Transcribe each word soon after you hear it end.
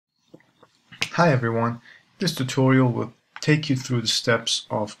Hi everyone, this tutorial will take you through the steps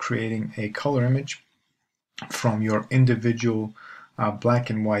of creating a color image from your individual black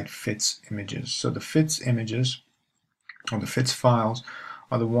and white fits images. So the fits images, or the fits files,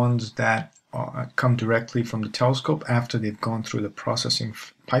 are the ones that come directly from the telescope after they've gone through the processing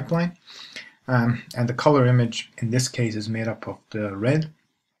pipeline. And the color image in this case is made up of the red,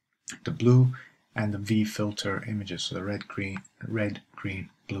 the blue, and the V filter images, so the red, green,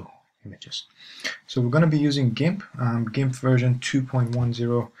 blue images. So we're going to be using GIMP. GIMP version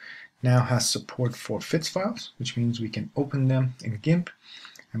 2.10 now has support for fits files, which means we can open them in GIMP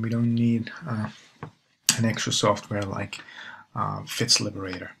and we don't need an extra software like Fits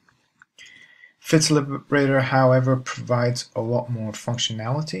Liberator. Fits Liberator, however, provides a lot more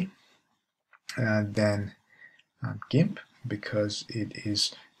functionality than GIMP because it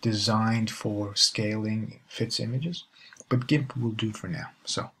is designed for scaling fits images, but GIMP will do for now.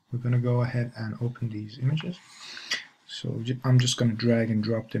 So we're going to go ahead and open these images. So I'm just going to drag and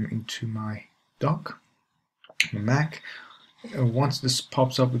drop them into my dock, my Mac. Once this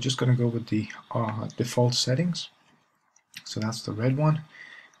pops up, we're just going to go with the default settings. So that's the red one,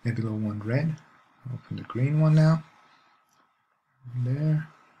 Nebula one red. Open the green one now. There.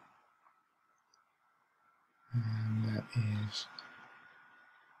 And that is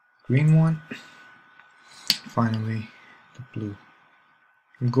green one. Finally, the blue.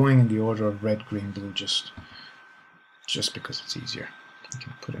 I'm going in the order of red, green, blue just because it's easier. You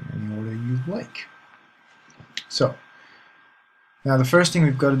can put it in any order you like. So now the first thing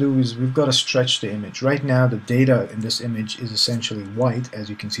we've got to do is we've got to stretch the image. Right now the data in this image is essentially white, as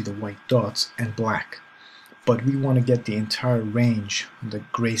you can see the white dots, and black. But we want to get the entire range, the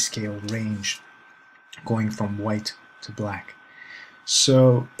grayscale range, going from white to black.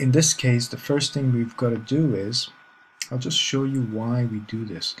 So in this case, the first thing we've got to do is, I'll just show you why we do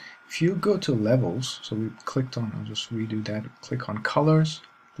this. If you go to levels, so we clicked on, I'll just redo that, click on colors,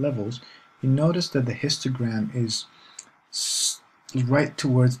 levels, you notice that the histogram is right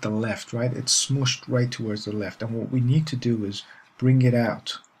towards the left, right? It's smushed right towards the left. And what we need to do is bring it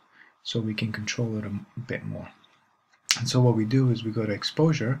out so we can control it a bit more. And so what we do is we go to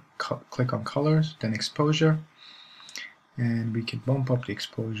exposure, click on colors, then exposure, and we can bump up the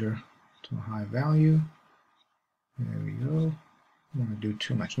exposure to a high value. There we go. I don't want to do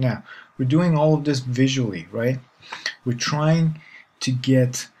too much. Now, we're doing all of this visually, right? We're trying to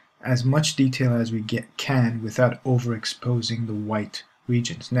get as much detail as we can without overexposing the white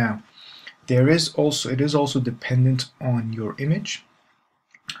regions. Now, it is also dependent on your image,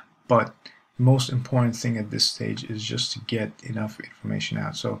 but the most important thing at this stage is just to get enough information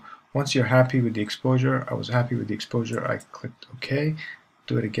out. So once you're happy with the exposure, I was happy with the exposure, I clicked OK.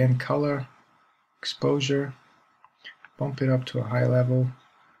 Do it again, color, exposure, bump it up to a high level.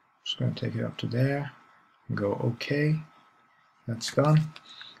 Just going to take it up to there and go OK. That's done.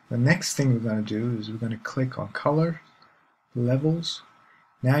 The next thing we're going to do is we're going to click on color, levels.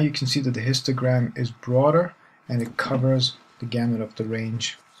 Now you can see that the histogram is broader and it covers the gamut of the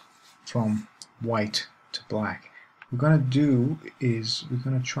range from white to black. What we're going to do is we're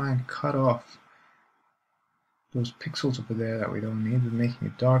going to try and cut off those pixels over there that we don't need. We're making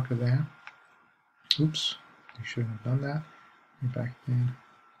it darker there. Oops, we shouldn't have done that. Back again.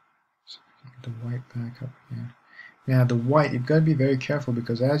 So we can get the white back up again. Now the white, you've got to be very careful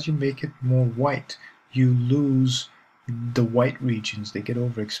because as you make it more white, you lose the white regions. They get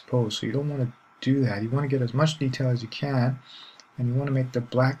overexposed. So you don't want to do that. You want to get as much detail as you can, and you want to make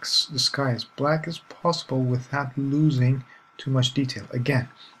the sky as black as possible without losing too much detail. Again,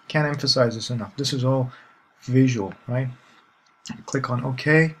 can't emphasize this enough. This is all visual, right? Click on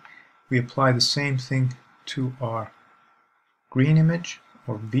OK. We apply the same thing to our green image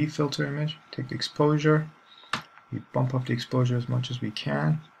or V filter image. Take the exposure. We bump up the exposure as much as we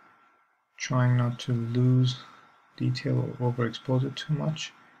can, trying not to lose detail or overexpose it too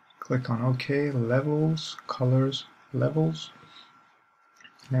much. Click on OK, levels, colors, levels.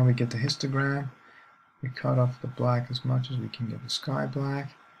 Now we get the histogram. We cut off the black as much as we can get the sky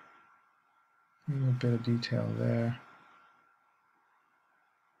black. A little bit of detail there.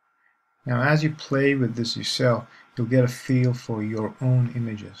 Now as you play with this yourself, you'll get a feel for your own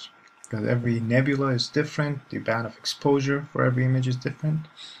images. Because every nebula is different, the amount of exposure for every image is different.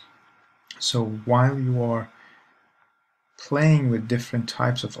 So while you are playing with different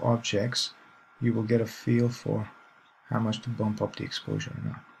types of objects, you will get a feel for how much to bump up the exposure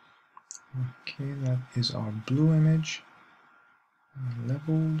now. Okay, that is our blue image.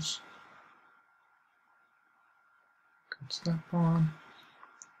 Levels. Cut that on.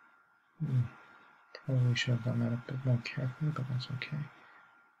 Probably should have done that a bit more carefully, but that's okay.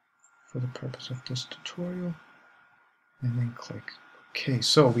 for the purpose of this tutorial, and then click OK.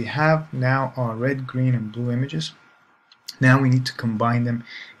 So we have now our red, green, and blue images. Now we need to combine them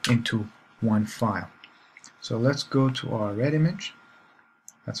into one file. So let's go to our red image.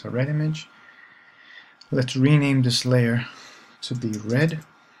 That's our red image. Let's rename this layer to be red,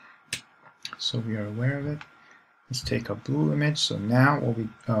 so we are aware of it. Let's take a blue image. So now what we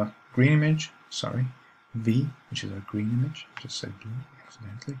green image, sorry, V, which is our green image. I just said blue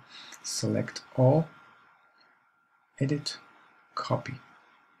accidentally. Select all, edit, copy.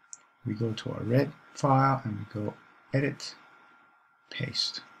 We go to our red file and we go edit,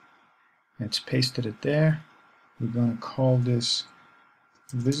 paste. It's pasted it there. We're going to call this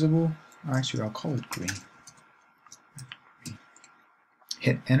visible. Actually, I'll call it green.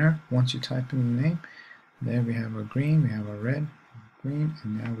 Hit enter once you type in the name. There we have our green, we have our red, green,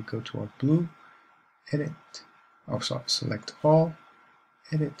 and now we go to our blue, edit, select all,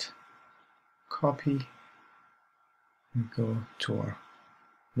 edit, copy, we go to our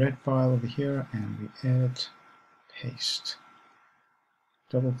red file over here and we edit, paste.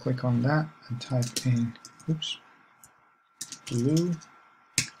 Double click on that and type in, oops, blue,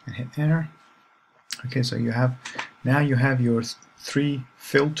 and hit enter. Okay, so now you have your three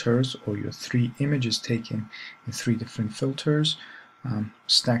filters, or your three images taken in three different filters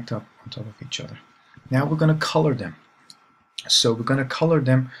stacked up on top of each other. Now we're going to color them. So we're going to color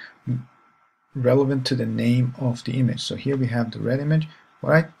them relevant to the name of the image. So here we have the red image.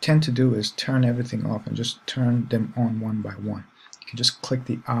 What I tend to do is turn everything off and just turn them on one by one. You can just click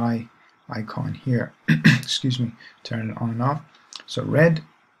the eye icon here, excuse me, turn it on and off. So red,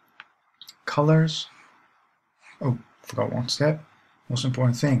 colors, oh, forgot one step, most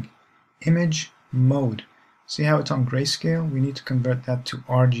important thing, image mode. See how it's on grayscale? We need to convert that to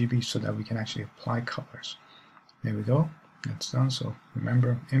RGB so that we can actually apply colors. There we go, that's done. So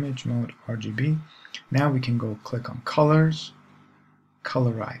remember, image mode, RGB. Now we can go click on colors,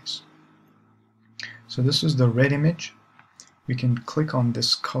 colorize. So this is the red image. We can click on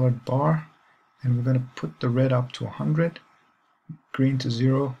this colored bar and we're going to put the red up to 100, green to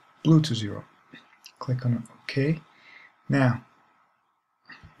 0, blue to 0. Click on OK. Now,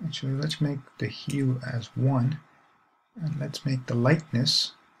 actually, let's make the hue as 1, and let's make the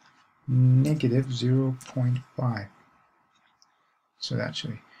lightness negative 0.5.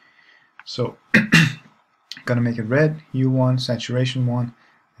 So gonna make it red, hue 1, saturation 1,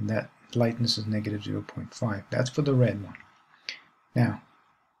 and that lightness is negative 0.5. That's for the red one. Now,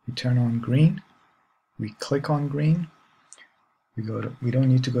 we turn on green, we click on green. We don't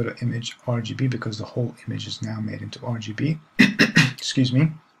need to go to image RGB because the whole image is now made into RGB. Excuse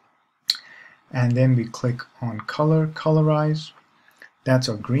me. And then we click on color, colorize. That's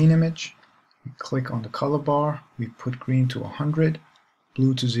our green image. We click on the color bar. We put green to 100,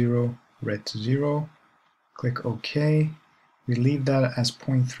 blue to 0, red to 0. Click OK. We leave that as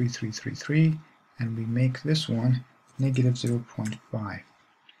 0.3333 and we make this one negative 0.5.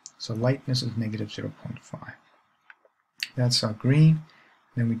 So lightness is negative 0.5. That's our green.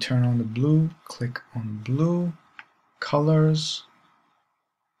 Then we turn on the blue, click on blue, colors,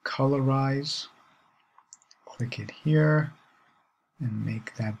 colorize, click it here, and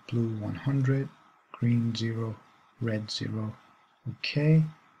make that blue 100, green 0, red 0. Okay,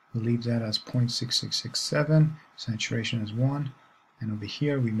 we'll leave that as 0.6667, saturation is 1, and over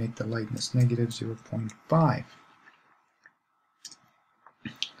here we make the lightness negative 0.5.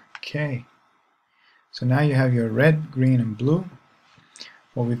 Okay. So now you have your red, green, and blue.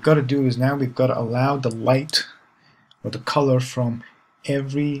 What we've got to do is now we've got to allow the light or the color from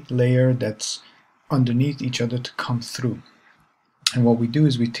every layer that's underneath each other to come through. And what we do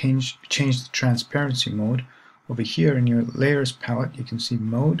is we change the transparency mode. Over here in your layers palette, you can see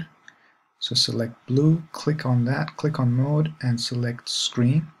mode. So select blue, click on that, click on mode, and select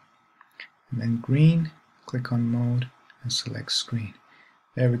screen. And then green, click on mode, and select screen.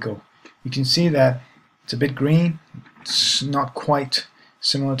 There we go. You can see that it's a bit green. It's not quite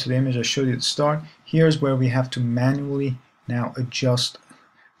similar to the image I showed you at the start. Here's where we have to manually now adjust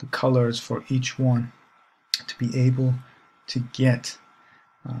the colors for each one to be able to get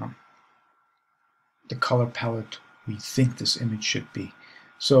the color palette we think this image should be.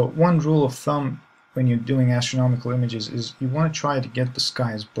 So one rule of thumb when you're doing astronomical images is you want to try to get the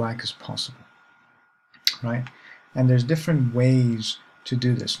sky as black as possible, right? And there's different ways to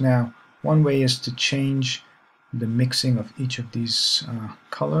do this. Now, one way is to change the mixing of each of these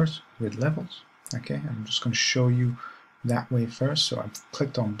colors with levels. Okay, I'm just going to show you that way first. So I've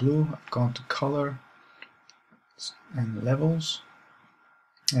clicked on blue, I've gone to color and levels.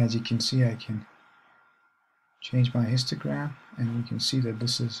 As you can see, I can change my histogram, and you can see that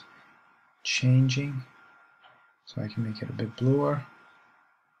this is changing. So I can make it a bit bluer,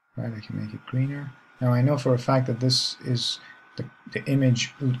 right? I can make it greener. Now I know for a fact that this is the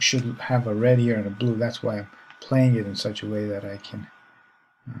image should have a red here and a blue. That's why I'm playing it in such a way that I can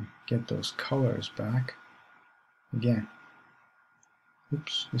get those colors back. Again,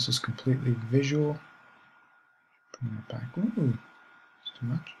 oops, this is completely visual. Bring it back. Ooh, it's too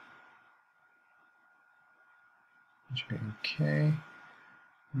much. It should be okay.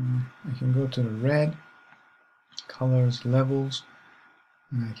 I can go to the red, colors, levels,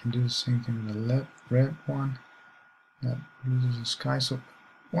 and I can do the same thing with the red one. That uses the sky. So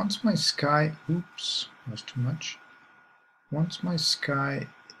once my sky, oops, that's too much. Once my sky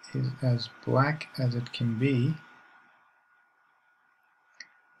is as black as it can be,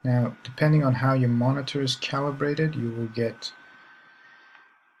 now depending on how your monitor is calibrated, you will get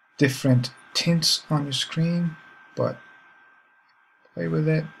different tints on your screen, but play with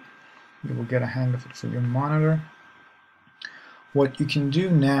it. You will get a hang of it for your monitor. What you can do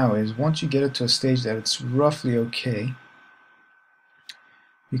now is, once you get it to a stage that it's roughly okay,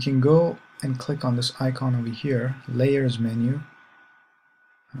 you can go and click on this icon over here, Layers menu.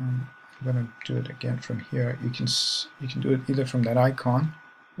 I'm going to do it again from here. You can do it either from that icon,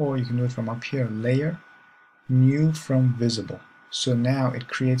 or you can do it from up here, Layer, New from Visible. So now it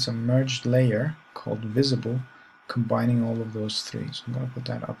creates a merged layer called Visible, combining all of those three. So I'm going to put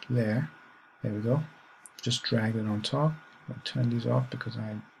that up there. There we go. Just drag it on top. I'll turn these off because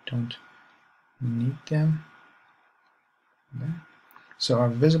I don't need them. There. So our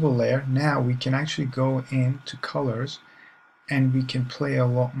visible layer, now we can actually go into colors and we can play a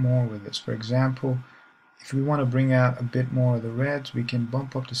lot more with this. For example, if we want to bring out a bit more of the reds, we can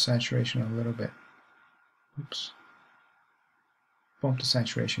bump up the saturation a little bit. Oops. Bump the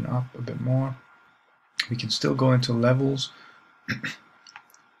saturation up a bit more. We can still go into levels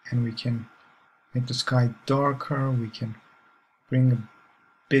and we can make the sky darker. We can bring a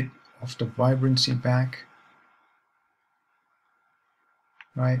bit of the vibrancy back.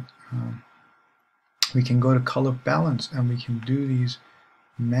 Right? We can go to color balance and we can do these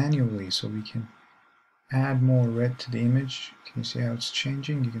manually, so we can add more red to the image. Can you see how it's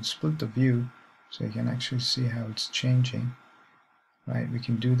changing? You can split the view so you can actually see how it's changing. Right? We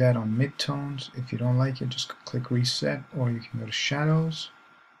can do that on midtones. If you don't like it, just click reset, or you can go to shadows.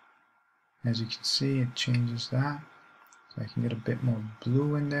 As you can see, it changes that. So I can get a bit more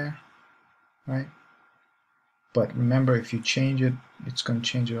blue in there. Right? But remember, if you change it, it's going to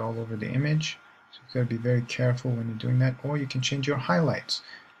change it all over the image. So you've got to be very careful when you're doing that. Or you can change your highlights.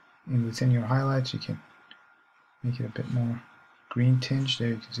 And within your highlights, you can make it a bit more green tinge. There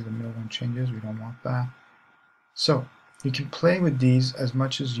you can see the middle one changes. We don't want that. So you can play with these as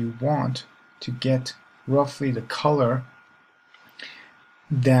much as you want to get roughly the color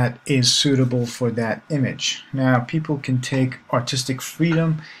that is suitable for that image. Now, people can take artistic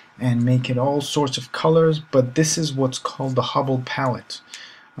freedom and make it all sorts of colors, but this is what's called the Hubble palette.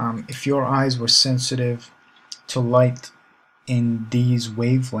 If your eyes were sensitive to light in these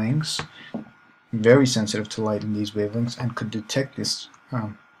wavelengths, very sensitive to light in these wavelengths, and could detect this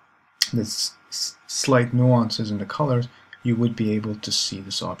slight nuances in the colors, you would be able to see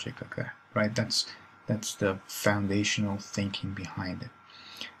this object like that, right? That's the foundational thinking behind it.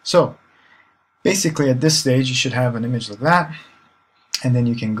 So basically at this stage you should have an image like that, and then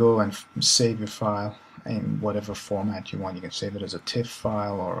you can go and save your file in whatever format you want. You can save it as a TIFF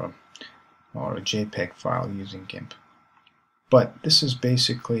file or a JPEG file using GIMP. But this is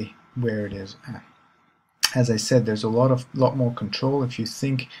basically where it is at. As I said, there's a lot more control. If you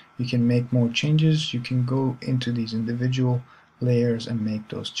think you can make more changes, you can go into these individual layers and make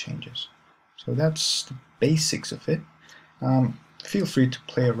those changes. So that's the basics of it. Feel free to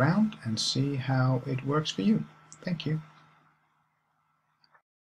play around and see how it works for you. Thank you.